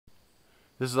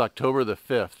This is October the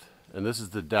 5th, and this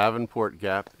is the Davenport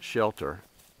Gap Shelter.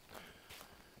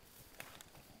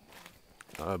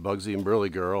 Bugsy and Burly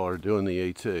Girl are doing the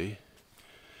AT.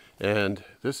 And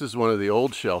this is one of the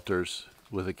old shelters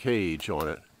with a cage on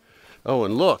it. Oh,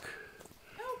 and look!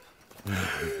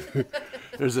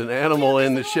 There's an animal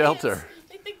in the shelter.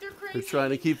 They think they're crazy. They're trying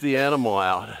to keep the animal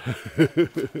out.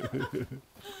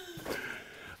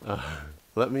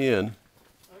 Let me in.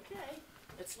 Okay.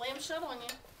 It slammed shut on you.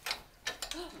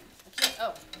 I can't,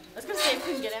 oh, I was going to say I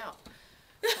couldn't get out.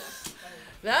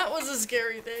 That was a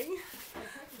scary thing.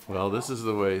 Well, this is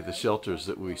the way the shelters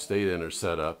that we stayed in are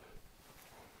set up.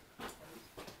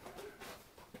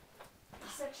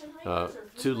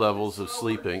 2 levels of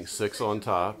sleeping, 6 on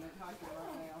top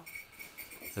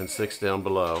and 6 down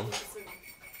below.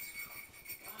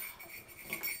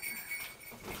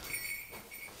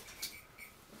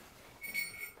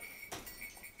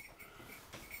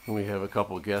 And we have a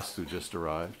couple guests who just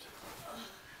arrived.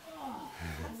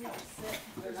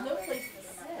 There's no place to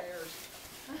sit.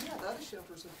 Yeah, the other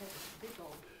shelters are big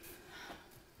old.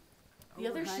 The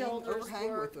other shelters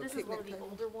were, with a this is one of the picnic table.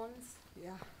 older ones,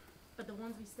 Yeah, but the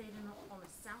ones we stayed in on the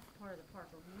south part of the park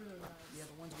are really nice. yeah,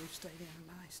 the ones we've stayed in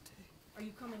are nice too. Are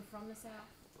you coming from the south?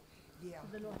 Yeah.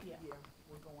 The north, yeah. Yeah,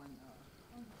 we're going,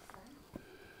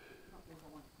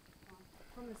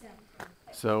 From the south.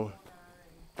 So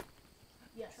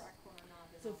Yes.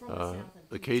 So from the south. And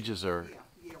the cages are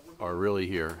yeah, we're going really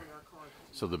here, to our car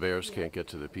to so the bears can't get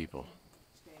to the people.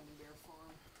 Standing Bear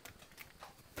Farm.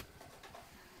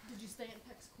 Did you stay in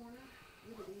Peck's Corner?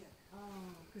 Yeah, we did. Oh,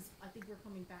 because I think we're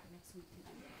coming back next week to do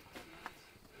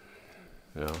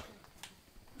that. Yeah.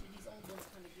 These old ones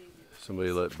kind of gave you.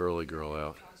 Somebody let Burly Girl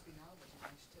out.